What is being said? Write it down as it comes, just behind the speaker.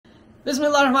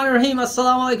Bismillahirrahmanirrahim.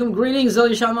 Assalamu alaikum. Greetings,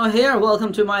 alishanmao here.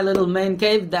 Welcome to my little man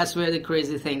cave. That's where the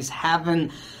crazy things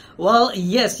happen. Well,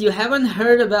 yes, you haven't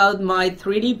heard about my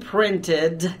 3D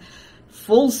printed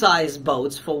full-size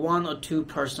boats for 1 or 2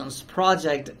 persons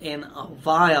project in a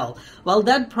while. Well,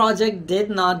 that project did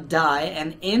not die,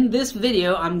 and in this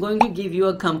video I'm going to give you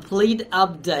a complete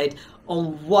update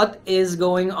on what is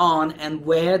going on and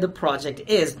where the project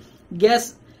is.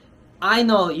 I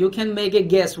know you can make a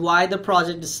guess why the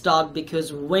project stopped,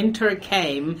 because winter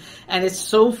came and it's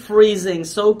so freezing,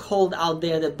 so cold out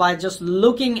there that by just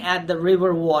looking at the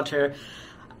river water,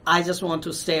 I just want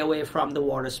to stay away from the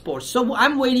water sports. So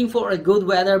I'm waiting for a good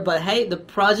weather, but hey, the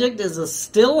project is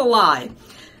still alive.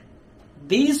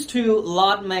 These two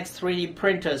LotMax 3D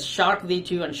printers, Shark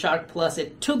V2 and Shark Plus,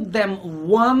 it took them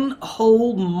 1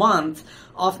 whole month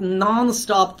of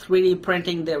non-stop 3D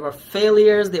printing. There were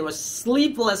failures, there were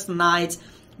sleepless nights,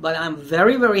 but I'm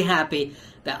very, very happy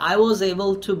that I was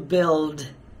able to build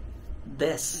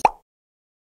this.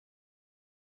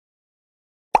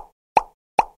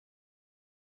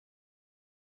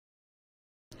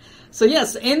 So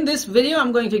yes, in this video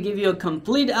I'm going to give you a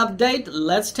complete update.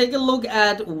 Let's take a look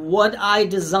at what I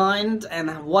designed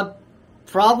and what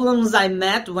problems I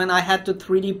met when I had to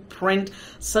 3D print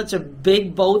such a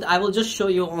big boat. I will just show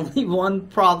you only one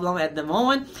problem at the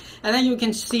moment, and then you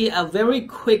can see a very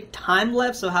quick time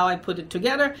lapse of how I put it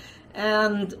together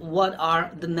and what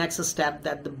are the next step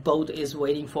that the boat is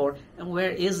waiting for and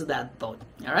where is that boat.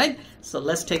 Alright, so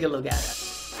let's take a look at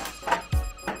it.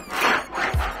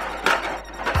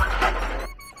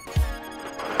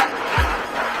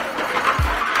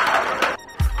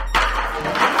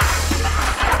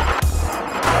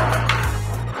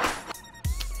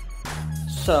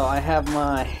 So I have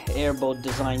my airboat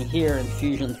design here in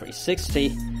Fusion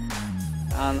 360,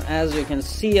 and as you can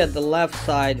see at the left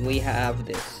side we have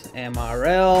this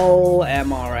MRL,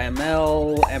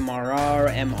 MRML,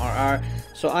 MRR, MRR.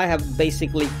 So I have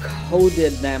basically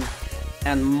coded them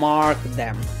and marked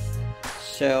them.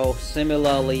 So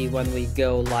similarly, when we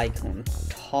go like on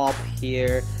top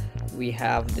here, we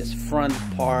have this front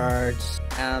parts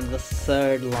and the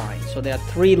third line. So there are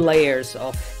 3 layers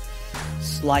of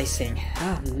slicing.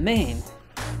 Ah, man.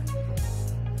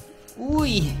 Ooh.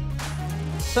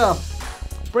 So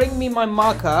bring me my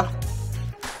marker.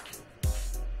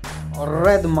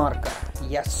 Red marker.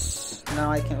 Yes.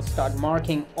 Now I can start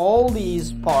marking all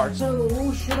these parts.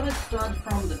 So should I start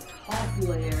from the top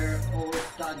layer or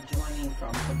start joining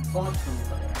from the bottom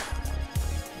layer?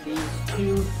 These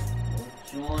two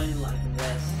will join like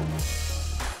this.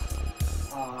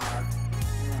 Are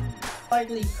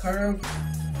slightly curved.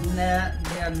 Nah,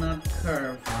 they are not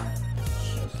curved.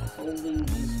 Just holding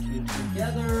these 2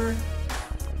 together.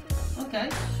 Okay,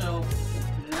 so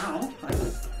now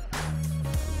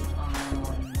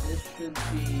this should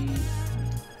be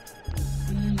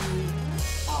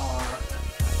BRR.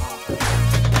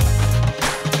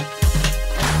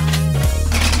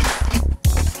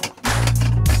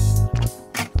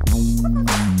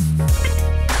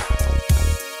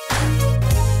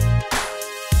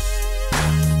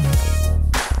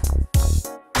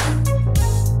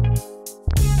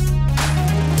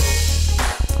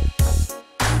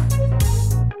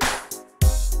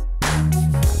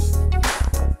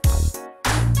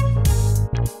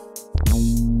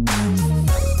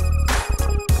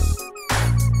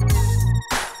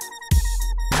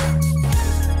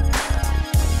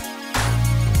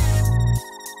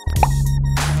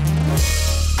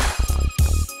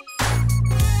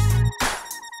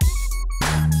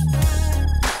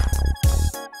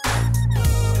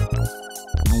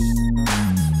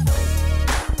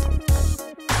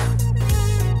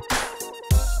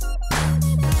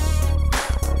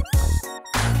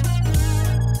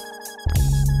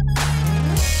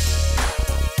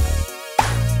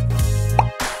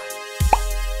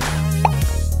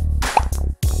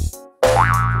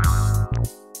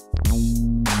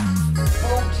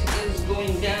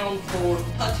 For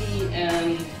putty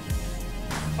and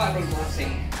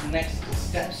fiberglassing next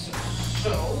steps.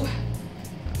 So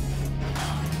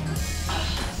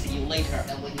see you later,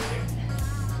 alligator.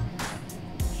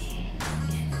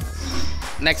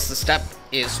 Next step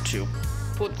is to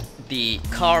put the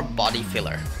car body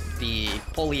filler, the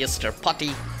polyester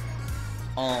putty,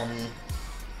 on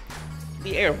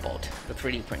the airboat, the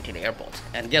 3D printed airboat.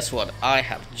 And guess what? I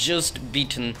have just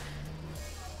beaten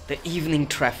the evening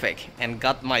traffic and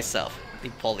got myself the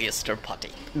polyester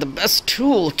putty. The best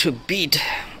tool to beat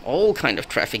all kind of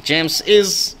traffic jams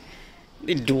is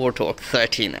the Duotorque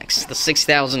 13X, the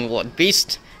 6000 watt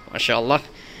beast, mashallah.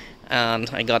 And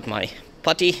I got my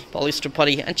putty, polyester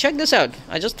putty, and check this out.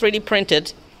 I just 3D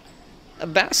printed a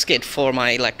basket for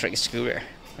my electric scooter.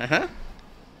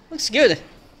 Looks good.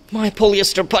 My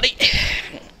polyester putty.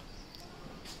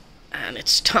 And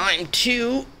it's time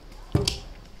to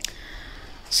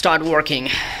start working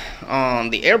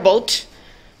on the airboat.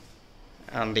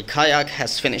 And the kayak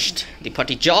has finished the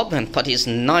putty job, and putty is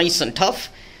nice and tough,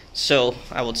 so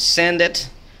I would sand it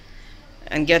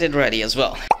and get it ready as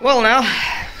well. Well, now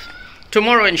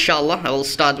tomorrow inshallah I will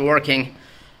start working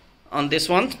on this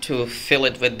one to fill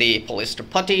it with the polyester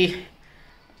putty,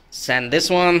 sand this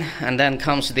one, and then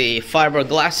comes the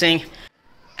fiberglassing.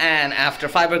 And after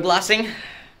fiberglassing,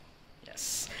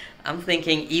 yes, I'm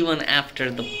thinking even after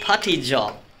the putty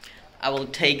job I will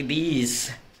take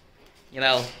these,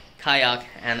 kayak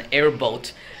and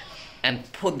airboat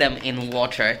and put them in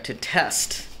water to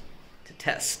test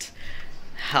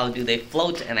how do they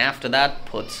float, and after that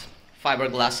put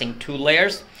fiberglassing 2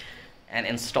 layers and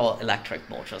install electric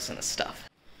motors and stuff.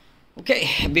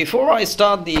 Okay, before I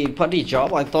start the putty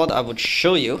job, I thought I would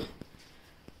show you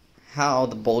how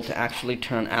the boat actually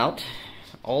turned out.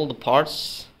 All the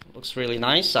parts looks really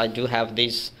nice. I do have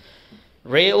these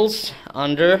rails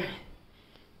under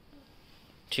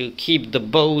to keep the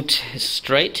boat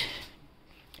straight,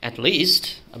 at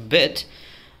least a bit,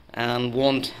 and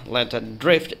won't let it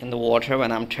drift in the water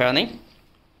when I'm turning.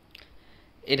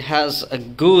 It has a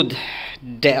good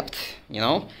depth,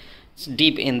 it's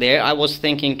deep in there. I was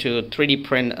thinking to 3D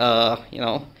print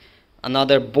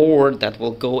another board that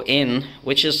will go in,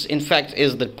 which is in fact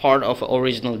is the part of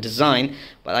original design,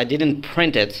 but I didn't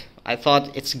print it. I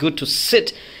thought it's good to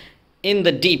sit in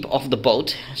the deep of the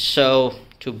boat, so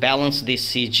to balance the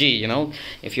CG,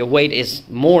 if your weight is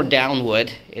more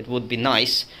downward, it would be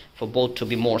nice for boat to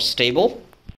be more stable.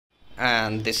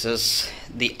 And this is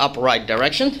the upright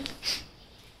direction.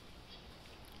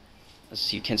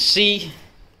 As you can see,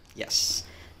 yes,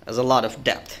 there's a lot of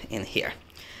depth in here.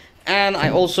 And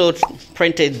I also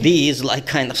printed these like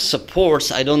kind of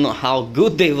supports. I don't know how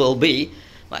good they will be,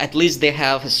 but at least they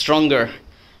have a stronger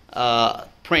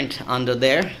print under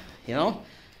there,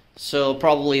 so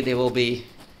probably they will be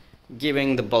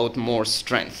giving the boat more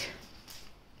strength.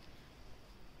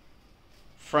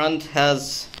 Front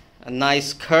has a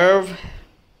nice curve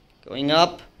going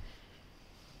up.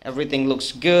 Everything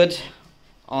looks good.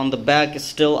 On the back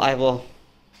still I will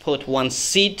put 1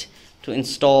 seat to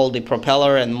install the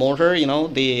propeller and motor,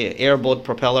 the airboat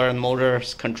propeller and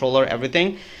motors, controller,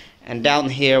 everything. And down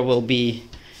here will be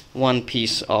 1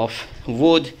 piece of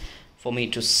wood for me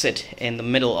to sit in the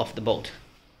middle of the boat.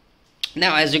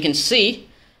 Now, as you can see,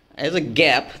 there's a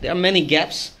gap. There are many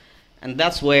gaps, and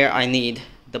that's where I need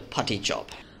the putty job.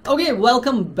 Okay,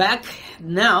 welcome back.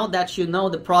 Now that you know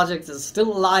the project is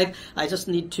still alive, I just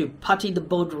need to putty the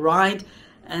boat right.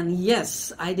 And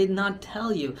yes, I did not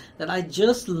tell you that I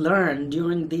just learned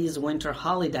during these winter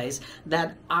holidays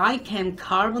that I can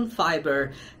carbon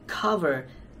fiber cover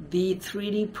the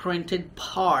 3D printed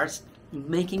parts,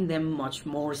 making them much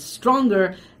more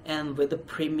stronger and with a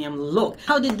premium look.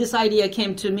 How did this idea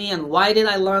came to me, and why did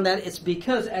I learn that? It's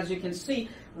because, as you can see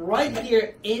right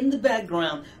here in the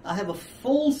background, I have a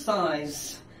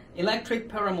full-size electric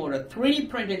paramotor, 3D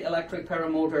printed electric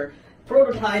paramotor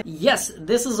prototype. Yes,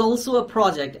 this is also a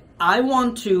project. I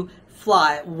want to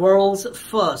fly world's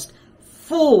first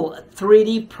full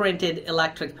 3D printed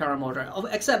electric paramotor,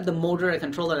 except the motor,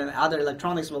 controller, and other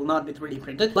electronics will not be 3D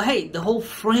printed. But hey, the whole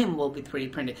frame will be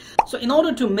 3D printed. So in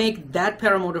order to make that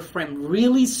paramotor frame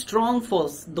really strong for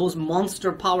those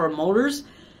monster power motors,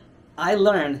 I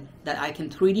learned that I can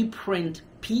 3D print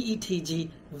PETG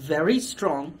very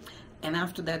strong, and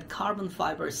after that carbon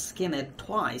fiber skin it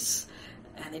twice,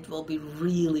 and it will be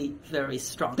really very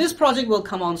strong. This project will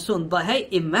come on soon, but hey,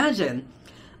 imagine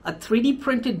a 3D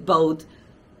printed boat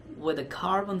with a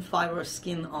carbon fiber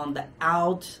skin on the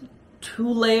out, 2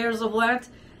 layers of that.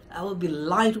 That will be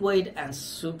lightweight and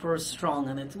super strong,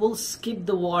 and it will skip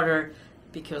the water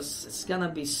because it's gonna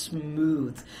be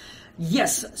smooth.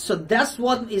 Yes, so that's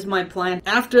what is my plan.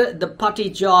 After the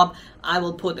putty job, I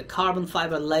will put a carbon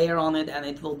fiber layer on it, and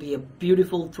it will be a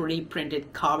beautiful 3D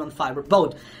printed carbon fiber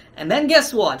boat. And then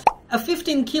guess what? A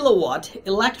 15 kilowatt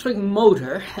electric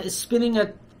motor is spinning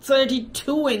a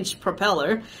 32-inch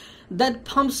propeller that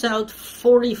pumps out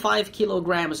 45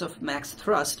 kilograms of max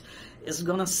thrust is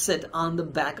gonna sit on the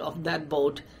back of that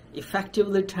boat,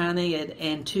 effectively turning it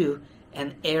into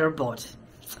an airboat.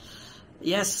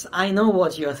 Yes, I know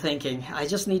what you're thinking. I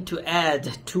just need to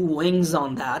add 2 wings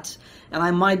on that, and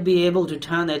I might be able to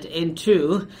turn it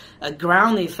into a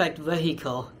ground effect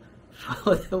vehicle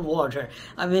through the water.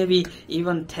 I maybe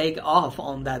even take off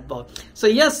on that boat. So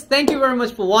yes, thank you very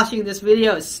much for watching this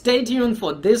video. Stay tuned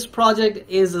for this project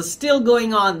is still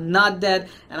going on, not dead,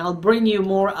 and I'll bring you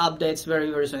more updates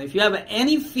very, very soon. If you have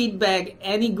any feedback,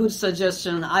 any good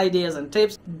suggestions, ideas and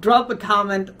tips, drop a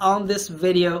comment on this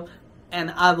video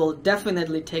and I will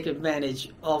definitely take advantage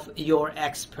of your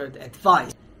expert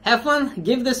advice. Have fun,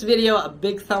 give this video a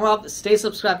big thumb up, stay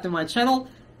subscribed to my channel,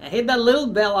 and hit that little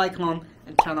bell icon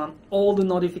and turn on all the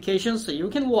notifications so you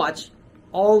can watch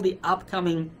all the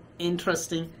upcoming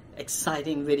interesting,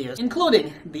 exciting videos,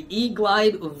 including the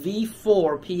E-Glide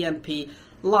V4 PMP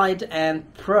Light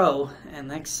and Pro and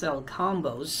XL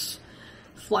combos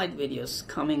flight videos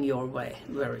coming your way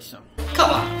very soon.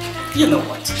 Come on, you know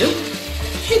what to do.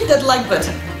 Hit that like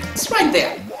button, it's right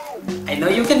there. I know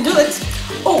you can do it.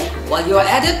 Oh, while you're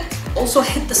at it, also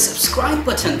hit the subscribe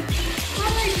button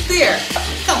right there.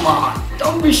 Come on,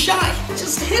 don't be shy,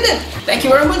 just hit it. Thank you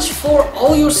very much for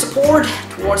all your support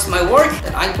towards my work,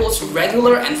 that I post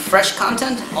regular and fresh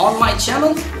content on my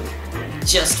channel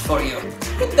just for you.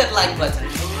 Hit that like button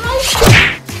right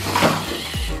there.